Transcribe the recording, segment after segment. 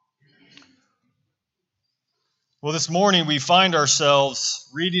Well, this morning we find ourselves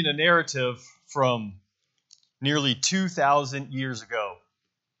reading a narrative from nearly 2,000 years ago.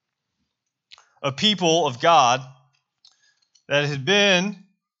 A people of God that had been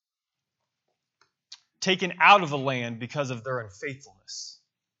taken out of the land because of their unfaithfulness.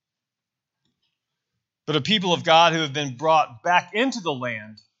 But a people of God who have been brought back into the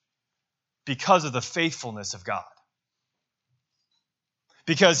land because of the faithfulness of God.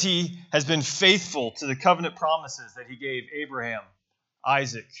 Because he has been faithful to the covenant promises that he gave Abraham,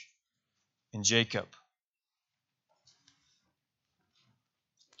 Isaac, and Jacob.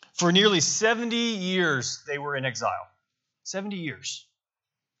 For nearly 70 years, they were in exile. 70 years.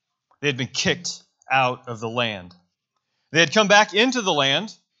 They had been kicked out of the land. They had come back into the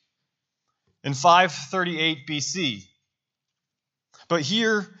land in 538 BC. But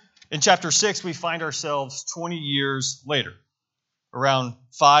here in chapter 6, we find ourselves 20 years later, around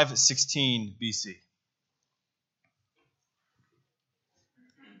 516 BC.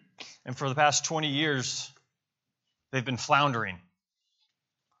 And for the past 20 years, they've been floundering.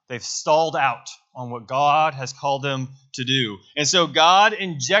 They've stalled out on what God has called them to do. And so God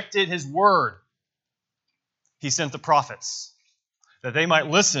injected his word. He sent the prophets that they might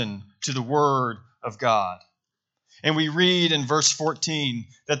listen to the word of God. And we read in verse 14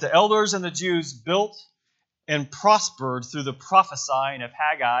 that the elders and the Jews built and prospered through the prophesying of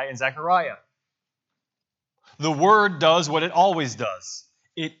Haggai and Zechariah. The word does what it always does.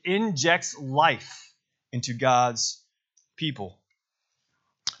 It injects life into God's people.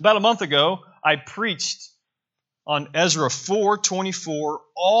 About a month ago, I preached on Ezra 4:24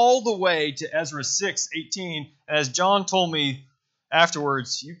 all the way to Ezra 6:18. As John told me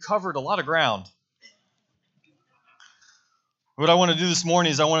afterwards, you covered a lot of ground. What I want to do this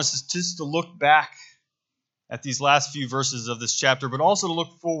morning is I want us just to look back at these last few verses of this chapter, but also to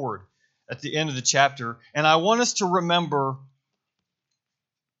look forward at the end of the chapter. And I want us to remember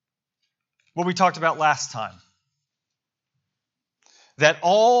what we talked about last time. That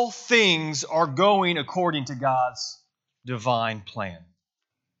all things are going according to God's divine plan.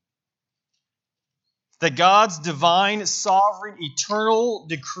 That God's divine, sovereign, eternal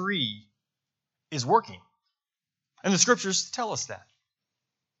decree is working. And the scriptures tell us that.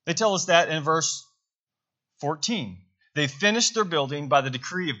 They tell us that in verse 14. They finished their building by the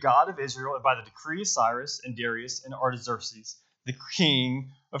decree of God of Israel and by the decree of Cyrus and Darius and Artaxerxes, the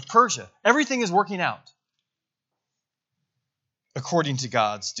king of Persia. Everything is working out according to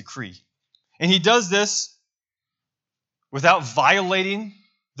God's decree. And he does this without violating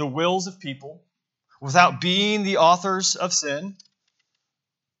the wills of people, without being the authors of sin,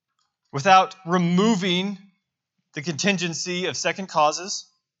 without removing the contingency of second causes.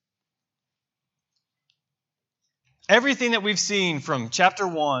 Everything that we've seen from chapter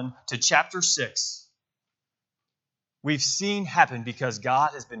 1 to chapter 6, we've seen happen because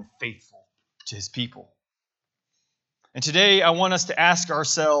God has been faithful to his people. And today I want us to ask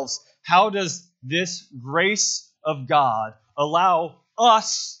ourselves, how does this grace of God allow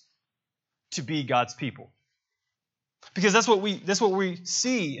us to be God's people? Because that's what we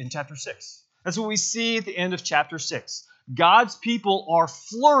see in chapter 6. That's what we see at the end of chapter 6. God's people are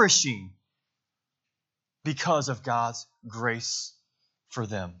flourishing because of God's grace for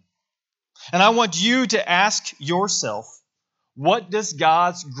them. And I want you to ask yourself, what does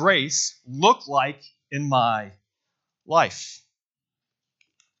God's grace look like in my life?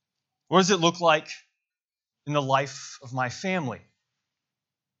 What does it look like in the life of my family?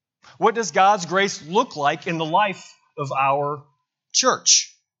 What does God's grace look like in the life of our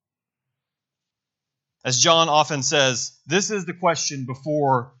church? As John often says, this is the question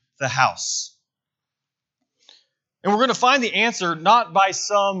before the house. And we're going to find the answer not by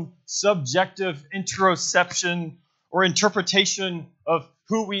some subjective introspection or interpretation of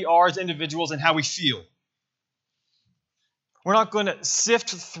who we are as individuals and how we feel. We're not going to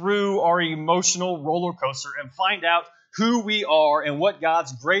sift through our emotional roller coaster and find out who we are and what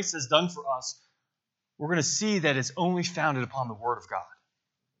God's grace has done for us. We're going to see that it's only founded upon the Word of God.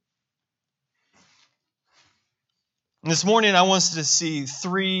 And this morning, I want us to see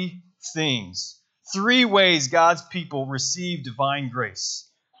three things. 3 ways God's people receive divine grace.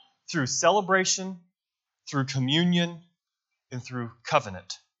 Through celebration, through communion, and through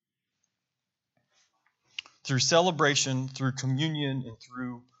covenant. Through celebration, through communion, and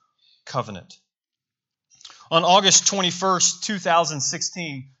through covenant. On August 21st,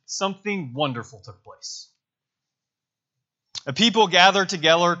 2016, something wonderful took place. A people gathered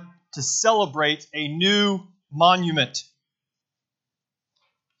together to celebrate a new monument.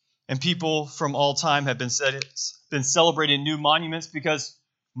 And people from all time have been celebrating new monuments because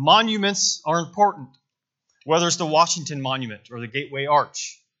monuments are important. whether it's the Washington Monument or the Gateway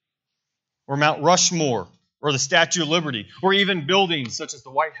Arch or Mount Rushmore or the Statue of Liberty or even buildings such as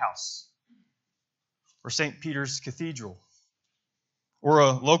the White House or St. Peter's Cathedral or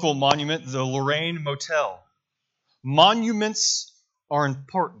a local monument, the Lorraine Motel. Monuments are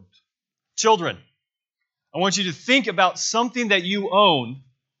important. Children, I want you to think about something that you own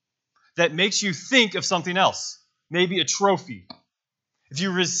that makes you think of something else. Maybe a trophy. If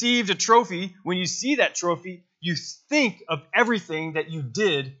you received a trophy, when you see that trophy, you think of everything that you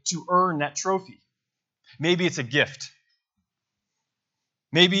did to earn that trophy. Maybe it's a gift.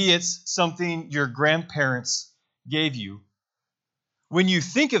 Maybe it's something your grandparents gave you. When you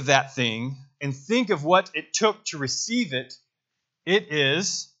think of that thing and think of what it took to receive it, it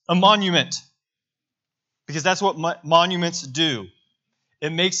is a monument. Because that's what monuments do.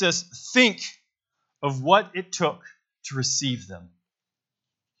 It makes us think of what it took to receive them.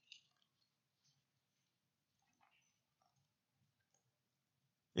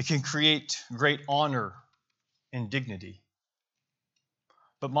 It can create great honor and dignity.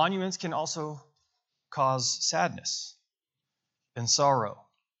 But monuments can also cause sadness and sorrow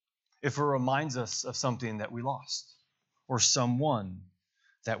if it reminds us of something that we lost or someone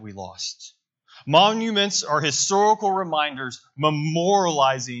that we lost. Monuments are historical reminders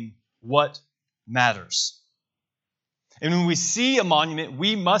memorializing what matters. And when we see a monument,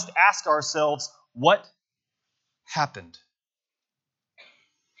 we must ask ourselves, what happened?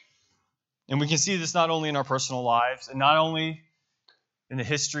 And we can see this not only in our personal lives and not only in the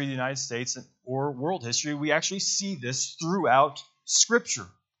history of the United States or world history, we actually see this throughout Scripture.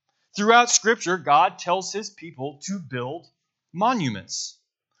 Throughout Scripture, God tells His people to build monuments,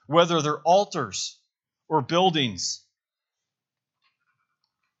 whether they're altars or buildings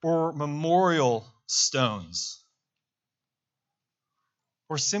or memorial stones,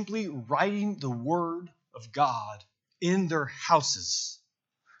 or simply writing the Word of God in their houses.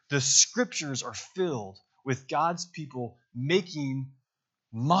 The Scriptures are filled with God's people making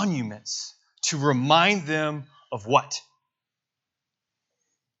monuments to remind them of what?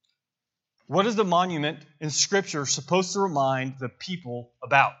 What is the monument in Scripture supposed to remind the people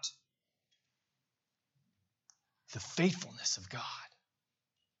about? The faithfulness of God.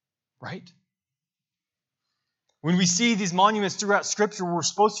 Right? When we see these monuments throughout Scripture, we're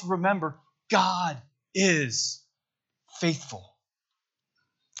supposed to remember God is faithful.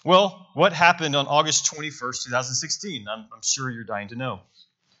 Well, what happened on August 21st, 2016? I'm sure you're dying to know.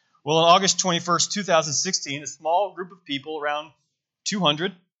 Well, on August 21st, 2016, a small group of people, around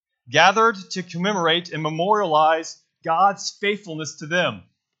 200, gathered to commemorate and memorialize God's faithfulness to them.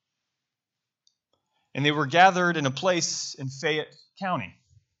 And they were gathered in a place in Fayette County.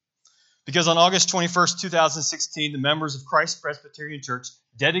 Because on August 21st, 2016, the members of Christ Presbyterian Church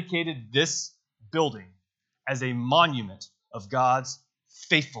dedicated this building as a monument of God's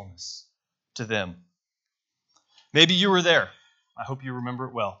faithfulness to them. Maybe you were there. I hope you remember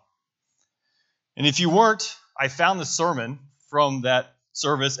it well. And if you weren't, I found the sermon from that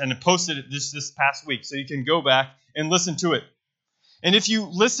service and posted it this past week, so you can go back and listen to it. And if you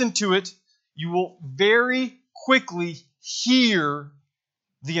listen to it, you will very quickly hear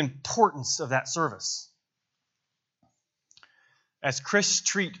the importance of that service. As Chris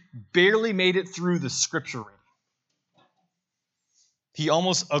Treat barely made it through the scripture reading, he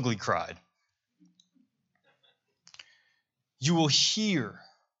almost ugly cried. You will hear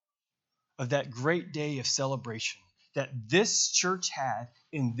of that great day of celebration that this church had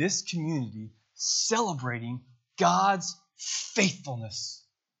in this community, celebrating God's faithfulness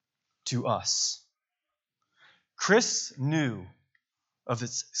to us. Chris knew of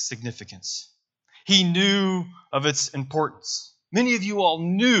its significance. He knew of its importance. Many of you all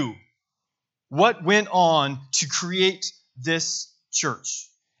knew what went on to create this church.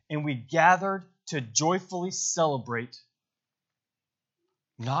 And we gathered to joyfully celebrate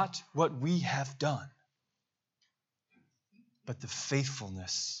not what we have done, but the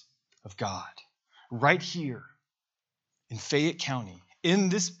faithfulness of God. Right here in Fayette County, in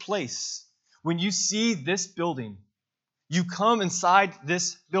this place, when you see this building, you come inside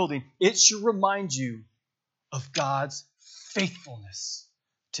this building, it should remind you of God's faithfulness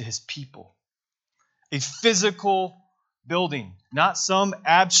to His people. A physical building, not some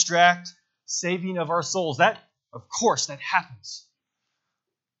abstract saving of our souls. That, of course, that happens.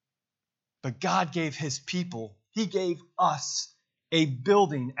 But God gave His people, He gave us a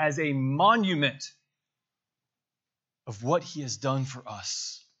building as a monument of what He has done for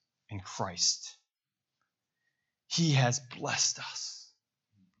us in Christ. He has blessed us.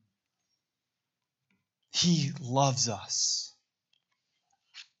 He loves us.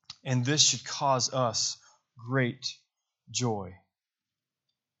 And this should cause us great joy.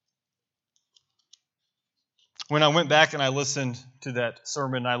 When I went back and I listened to that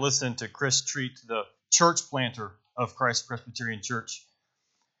sermon, I listened to Chris Treat, the church planter of Christ Presbyterian Church.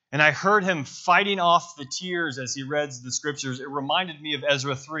 And I heard him fighting off the tears as he read the scriptures. It reminded me of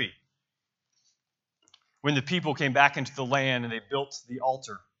Ezra 3, when the people came back into the land and they built the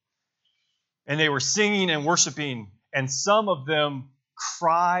altar. And they were singing and worshiping, and some of them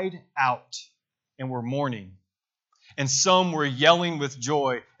cried out and were mourning. And some were yelling with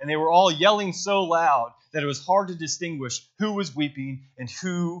joy, and they were all yelling so loud that it was hard to distinguish who was weeping and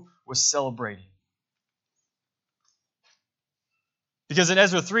who was celebrating. Because in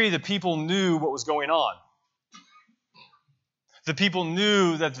Ezra 3, the people knew what was going on. The people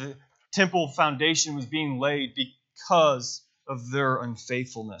knew that the temple foundation was being laid because of their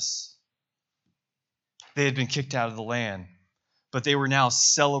unfaithfulness. They had been kicked out of the land, but they were now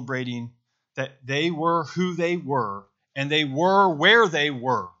celebrating that they were who they were, and they were where they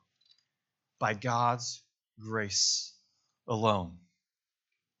were by God's grace alone.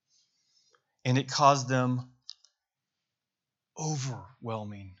 And it caused them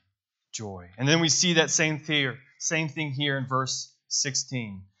overwhelming joy. And then we see that same thing here in verse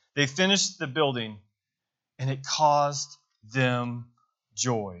 16. They finished the building, and it caused them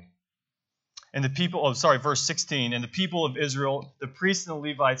joy. And the people, verse 16, and the people of Israel, the priests and the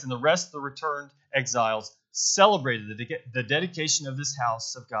Levites, and the rest of the returned exiles celebrated the dedication of this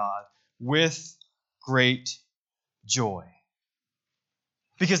house of God with great joy.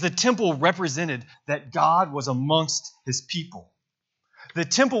 Because the temple represented that God was amongst his people. The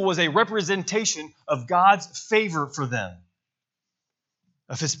temple was a representation of God's favor for them,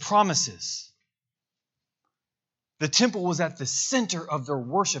 of his promises. The temple was at the center of their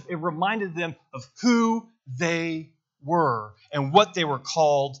worship. It reminded them of who they were and what they were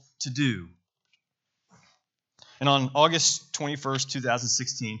called to do. And on August 21st,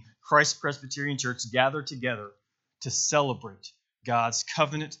 2016, Christ Presbyterian Church gathered together to celebrate God's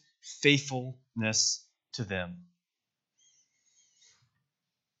covenant faithfulness to them.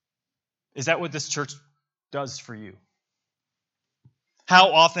 Is that what this church does for you?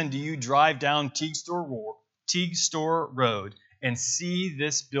 How often do you drive down Teague Store Road and see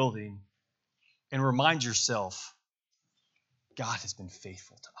this building and remind yourself, God has been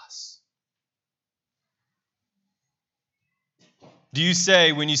faithful to us? Do you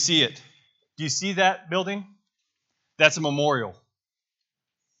say when you see it, do you see that building? That's a memorial.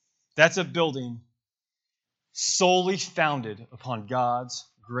 That's a building solely founded upon God's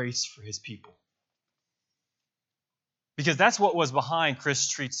grace for his people. Because that's what was behind Chris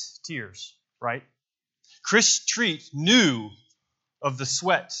Treat's tears, right? Chris Treat knew of the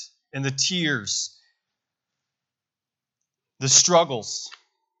sweat and the tears, the struggles,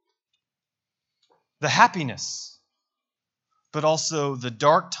 the happiness, but also the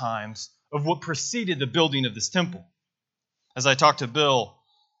dark times of what preceded the building of this temple. As I talked to Bill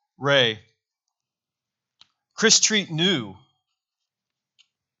Ray, Chris Treat knew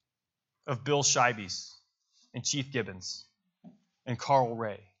of Bill Scheibe and Chief Gibbons and Carl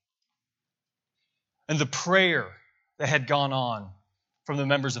Ray, and the prayer that had gone on from the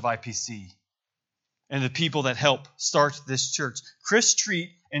members of IPC and the people that helped start this church. Chris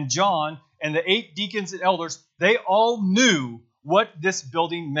Treat and John and the 8 deacons and elders, they all knew what this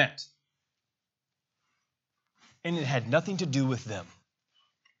building meant. And it had nothing to do with them.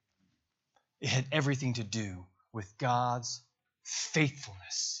 It had everything to do with God's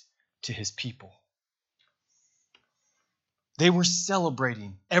faithfulness to his people. They were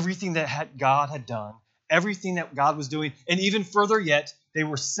celebrating everything that God had done, everything that God was doing, and even further yet, they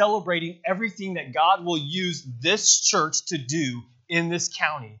were celebrating everything that God will use this church to do in this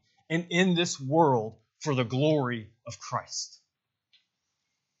county and in this world for the glory of Christ.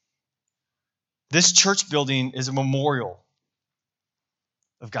 This church building is a memorial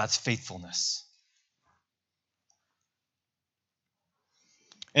of God's faithfulness.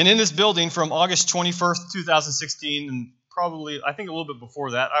 And in this building from August 21st, 2016, and probably, I think a little bit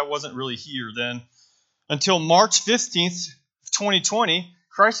before that, I wasn't really here then, until March 15th, 2020,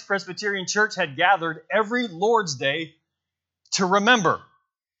 Christ Presbyterian Church had gathered every Lord's Day to remember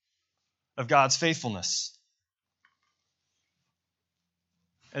of God's faithfulness.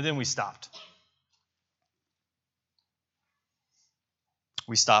 And then we stopped.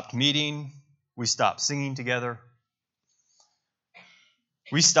 We stopped meeting. We stopped singing together.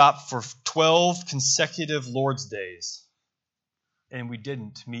 We stopped for 12 consecutive Lord's Days, and we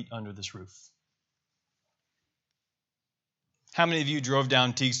didn't meet under this roof. How many of you drove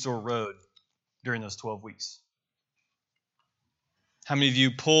down Teague Store Road during those 12 weeks? How many of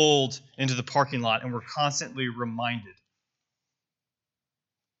you pulled into the parking lot and were constantly reminded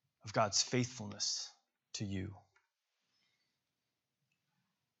of God's faithfulness to you?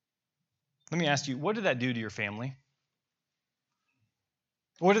 Let me ask you, what did that do to your family?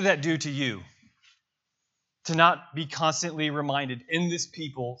 What did that do to you? To not be constantly reminded in this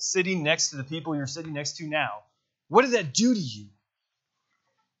people, sitting next to the people you're sitting next to now. What did that do to you?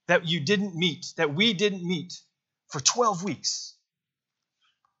 That you didn't meet, that we didn't meet for 12 weeks.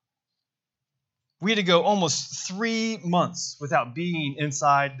 We had to go almost 3 months without being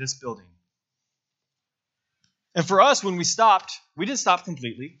inside this building. And for us, when we stopped, we didn't stop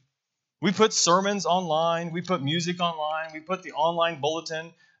completely. We put sermons online. We put music online. We put the online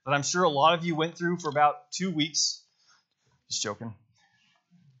bulletin that I'm sure a lot of you went through for about 2 weeks. Just joking.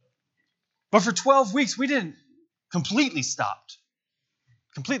 But for 12 weeks, we didn't completely stop.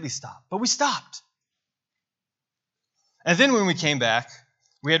 But we stopped. And then when we came back,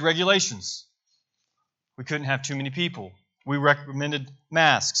 we had regulations. We couldn't have too many people. We recommended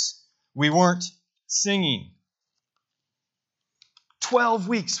masks. We weren't singing. 12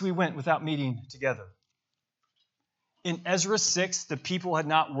 weeks we went without meeting together. In Ezra 6, the people had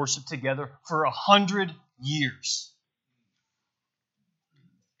not worshiped together for 100 years.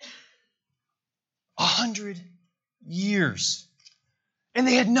 100 years. And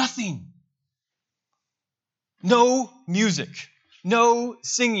they had nothing. No music. No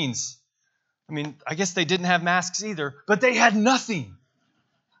singings. I mean, I guess they didn't have masks either, but they had nothing.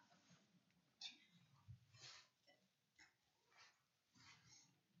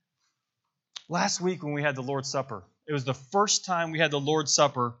 Last week when we had the Lord's Supper, it was the first time we had the Lord's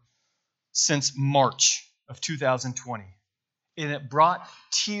Supper since March of 2020. And it brought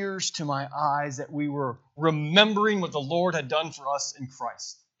tears to my eyes that we were remembering what the Lord had done for us in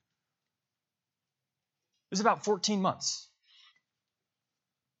Christ. It was about 14 months.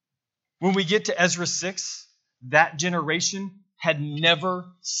 When we get to Ezra 6, that generation had never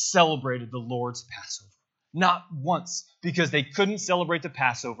celebrated the Lord's Passover. Not once, because they couldn't celebrate the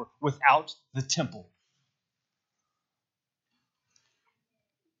Passover without the temple.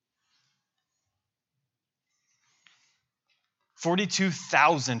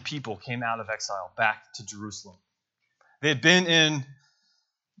 "42,000 people came out of exile back to Jerusalem. They had been in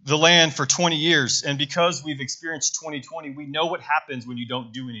the land for 20 years, and because we've experienced 2020, we know what happens when you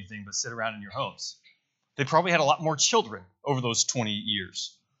don't do anything but sit around in your homes. They probably had a lot more children over those 20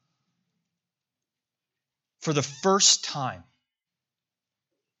 years. For the first time,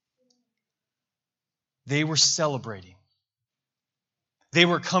 they were celebrating. They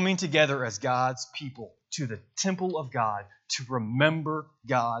were coming together as God's people to the temple of God to remember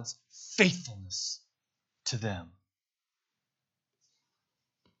God's faithfulness to them.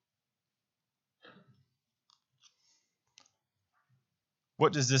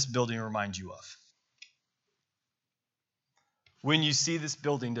 What does this building remind you of? When you see this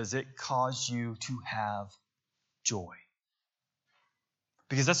building, does it cause you to have joy?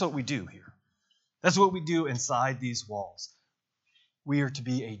 Because that's what we do here. That's what we do inside these walls. We are to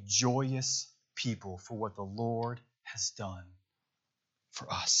be a joyous people for what the Lord has done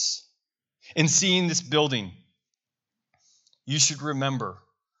for us. In seeing this building, you should remember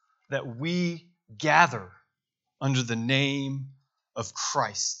that we gather under the name of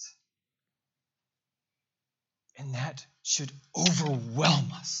Christ. And that should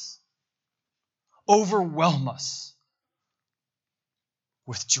overwhelm us. Overwhelm us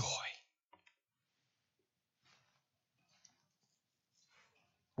with joy.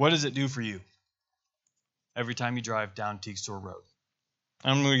 What does it do for you every time you drive down Teague Store Road?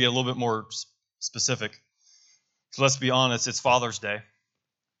 I'm going to get a little bit more specific. So let's be honest, it's Father's Day.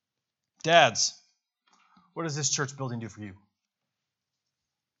 Dads, what does this church building do for you?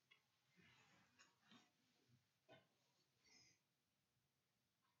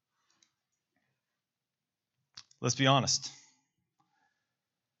 Let's be honest.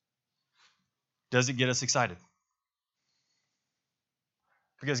 Does it get us excited?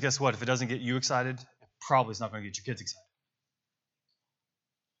 Because guess what? If it doesn't get you excited, it probably is not going to get your kids excited.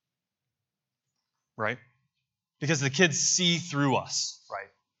 Right? Because the kids see through us, right?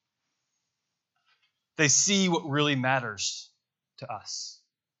 They see what really matters to us.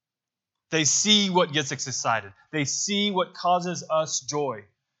 They see what gets us excited. They see what causes us joy.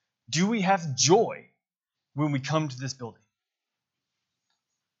 Do we have joy when we come to this building?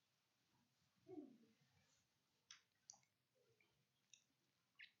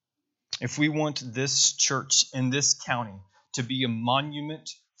 If we want this church in this county to be a monument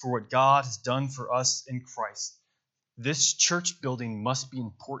for what God has done for us in Christ, this church building must be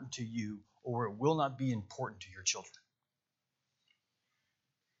important to you, or it will not be important to your children.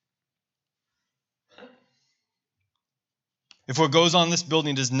 if what goes on in this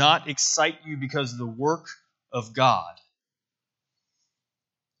building does not excite you because of the work of God,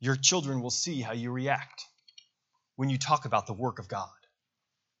 your children will see how you react when you talk about the work of God.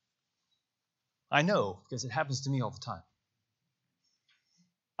 I know, because it happens to me all the time.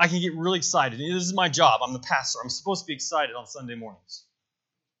 I can get really excited. This is my job. I'm the pastor. I'm supposed to be excited on Sunday mornings.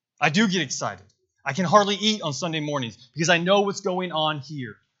 I do get excited. I can hardly eat on Sunday mornings because I know what's going on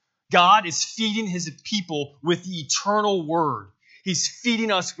here. God is feeding his people with the eternal word. He's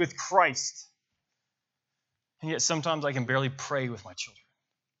feeding us with Christ. And yet sometimes I can barely pray with my children.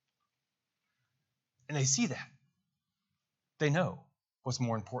 And they see that. They know what's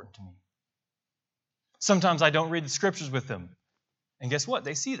more important to me. Sometimes I don't read the scriptures with them. And guess what?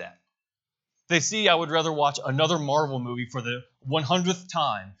 They see that. They see I would rather watch another Marvel movie for the 100th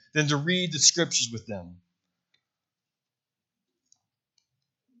time than to read the scriptures with them.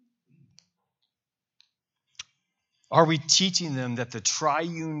 Are we teaching them that the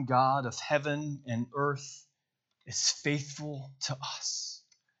triune God of heaven and earth is faithful to us?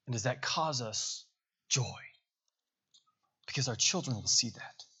 And does that cause us joy? Because our children will see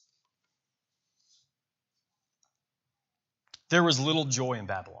that. There was little joy in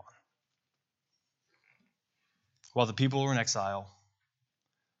Babylon. While the people were in exile,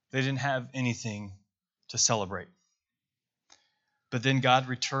 they didn't have anything to celebrate. But then God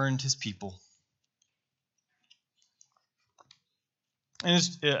returned his people. And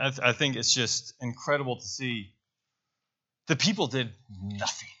I think it's just incredible to see. The people did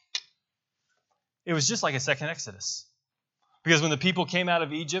nothing. It was just like a second Exodus. Because when the people came out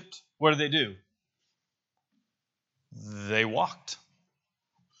of Egypt, what did they do? They walked.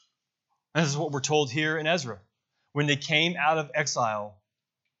 And this is what we're told here in Ezra. When they came out of exile,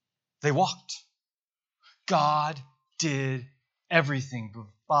 they walked. God did everything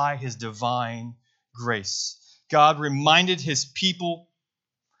by his divine grace. God reminded his people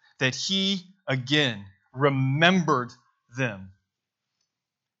that he, again, remembered them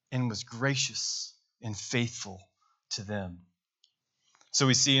and was gracious and faithful to them. So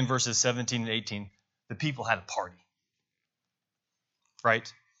we see in verses 17 and 18, the people had a party.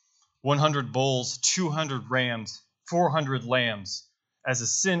 Right? 100 bulls, 200 rams, 400 lambs as a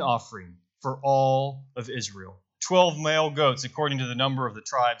sin offering for all of Israel. 12 male goats according to the number of the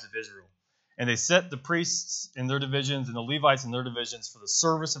tribes of Israel. And they set the priests in their divisions and the Levites in their divisions for the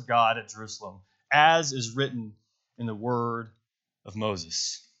service of God at Jerusalem, as is written in the word of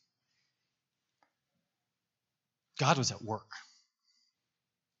Moses. God was at work.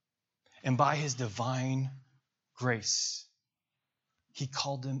 And by his divine grace, he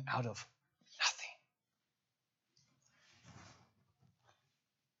called them out of nothing.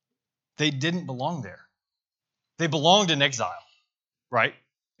 They didn't belong there. They belonged in exile, right?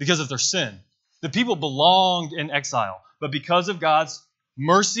 Because of their sin. The people belonged in exile. But because of God's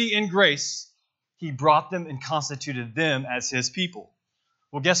mercy and grace, he brought them and constituted them as his people.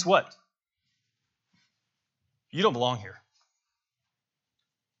 Well, guess what? You don't belong here.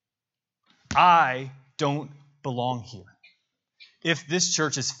 I don't belong here. If this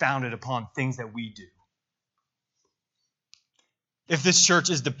church is founded upon things that we do, if this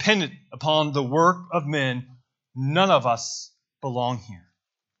church is dependent upon the work of men, none of us belong here.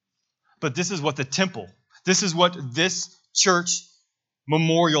 But this is what the temple, this is what this church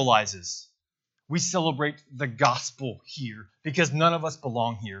memorializes. We celebrate the gospel here because none of us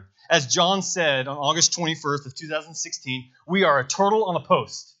belong here. As John said on August 21st of 2016, we are a turtle on a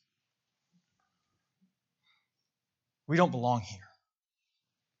post. We don't belong here.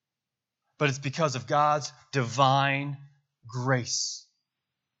 But it's because of God's divine grace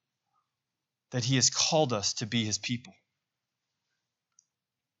that he has called us to be his people.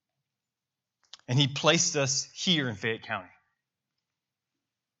 And he placed us here in Fayette County.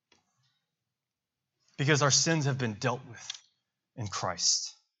 Because our sins have been dealt with in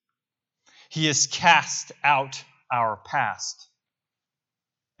Christ. He has cast out our past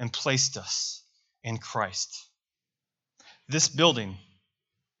and placed us in Christ. This building,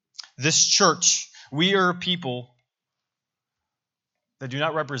 this church, we are a people that do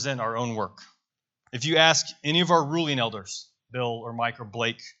not represent our own work. If you ask any of our ruling elders, Bill or Mike or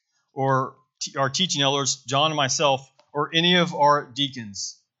Blake, or our teaching elders, John and myself, or any of our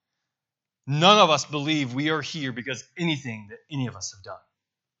deacons, none of us believe we are here because anything that any of us have done.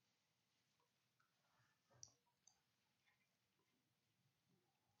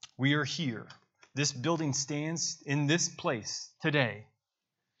 We are here. This building stands in this place today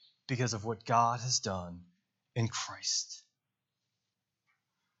because of what God has done in Christ.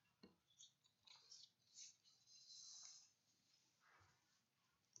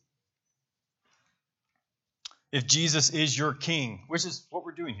 if Jesus is your king, which is what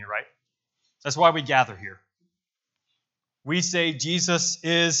we're doing here, right? That's why we gather here. We say Jesus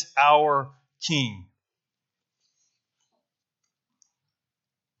is our king.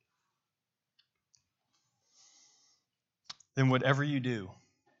 Then whatever you do,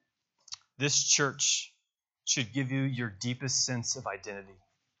 this church should give you your deepest sense of identity.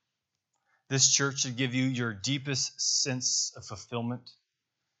 This church should give you your deepest sense of fulfillment.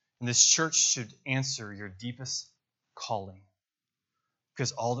 And this church should answer your deepest calling.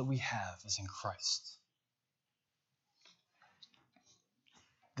 Because all that we have is in Christ.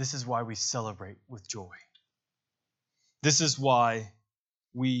 This is why we celebrate with joy. This is why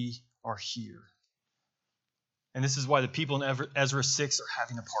we are here. And this is why the people in Ezra 6 are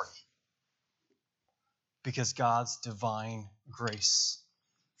having a party. Because God's divine grace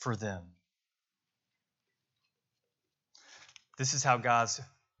for them. This is how God's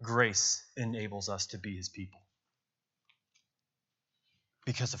grace enables us to be his people.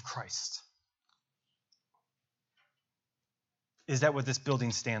 Because of Christ. Is that what this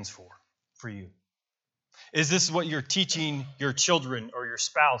building stands for you? Is this what you're teaching your children or your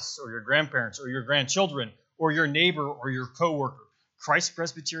spouse or your grandparents or your grandchildren or your neighbor or your coworker? Christ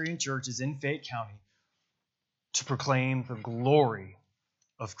Presbyterian Church is in Fayette County to proclaim the glory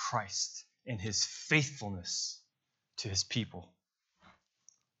of Christ and his faithfulness to his people.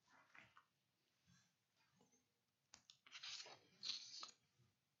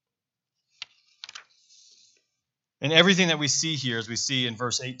 And everything that we see here, as we see in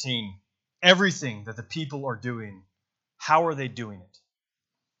verse 18, everything that the people are doing, how are they doing it?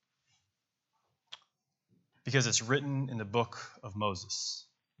 Because it's written in the book of Moses.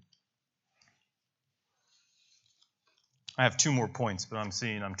 I have 2 more points, but I'm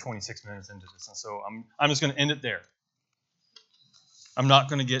 26 minutes into this, and so I'm just going to end it there. I'm not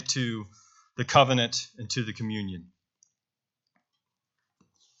going to get to the covenant and to the communion.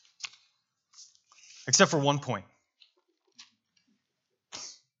 Except for one point.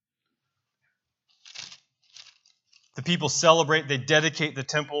 The people celebrate, they dedicate the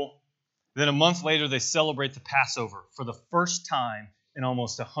temple. Then a month later, they celebrate the Passover for the first time in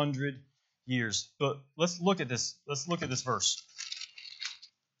almost 100 years. But let's look at this. Let's look at this verse.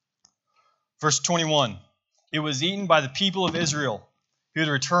 Verse 21. It was eaten by the people of Israel who had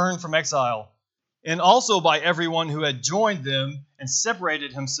returned from exile, and also by everyone who had joined them and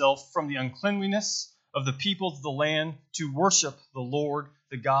separated himself from the uncleanliness of the people of the land to worship the Lord,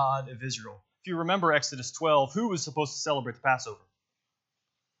 the God of Israel. If you remember Exodus 12, who was supposed to celebrate the Passover?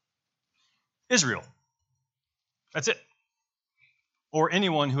 Israel. That's it. Or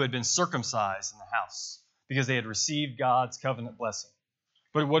anyone who had been circumcised in the house, because they had received God's covenant blessing.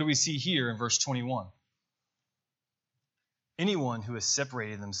 But what do we see here in verse 21? Anyone who has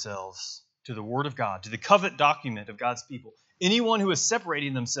separated themselves to the Word of God, to the covenant document of God's people, anyone who is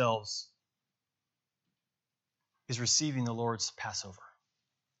separating themselves is receiving the Lord's Passover.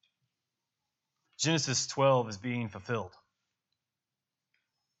 Genesis 12 is being fulfilled,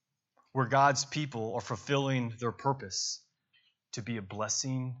 where God's people are fulfilling their purpose to be a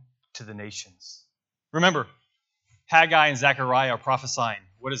blessing to the nations. Remember, Haggai and Zechariah are prophesying.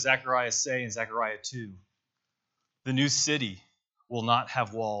 What does Zechariah say in Zechariah 2? The new city will not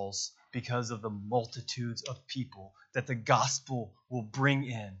have walls because of the multitudes of people that the gospel will bring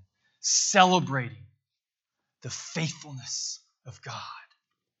in, celebrating the faithfulness of God.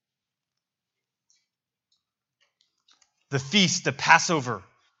 The feast, the Passover,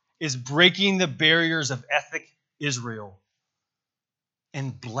 is breaking the barriers of ethnic Israel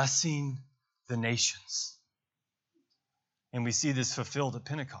and blessing the nations. And we see this fulfilled at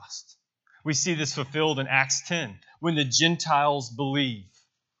Pentecost. We see this fulfilled in Acts 10, when the Gentiles believe.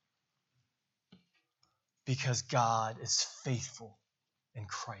 Because God is faithful in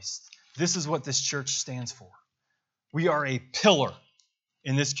Christ. This is what this church stands for. We are a pillar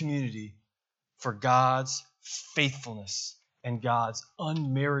in this community for God's faithfulness and God's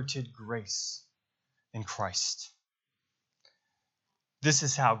unmerited grace in Christ. This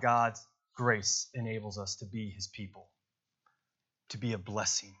is how God's grace enables us to be his people, to be a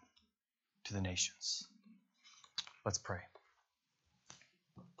blessing to the nations. Let's pray.